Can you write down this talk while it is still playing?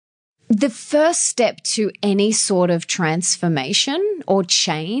The first step to any sort of transformation or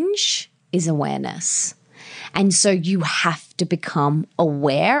change is awareness. And so you have to become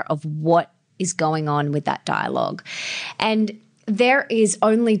aware of what is going on with that dialogue. And there is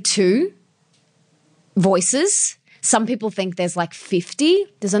only two voices. Some people think there's like 50.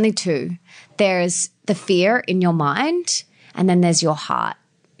 There's only two. There's the fear in your mind, and then there's your heart,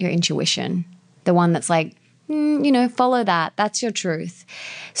 your intuition, the one that's like, follow that. That's your truth.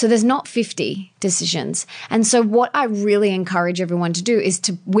 So there's not 50 decisions. And so what I really encourage everyone to do is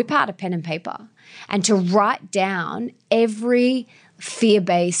to whip out a pen and paper and to write down every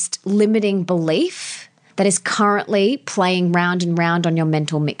fear-based limiting belief that is currently playing round and round on your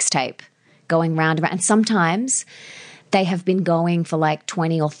mental mixtape, going round and round. And sometimes they have been going for like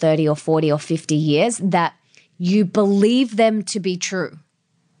 20 or 30 or 40 or 50 years that you believe them to be true,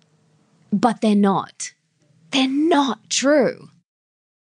 but they're not. They're not true.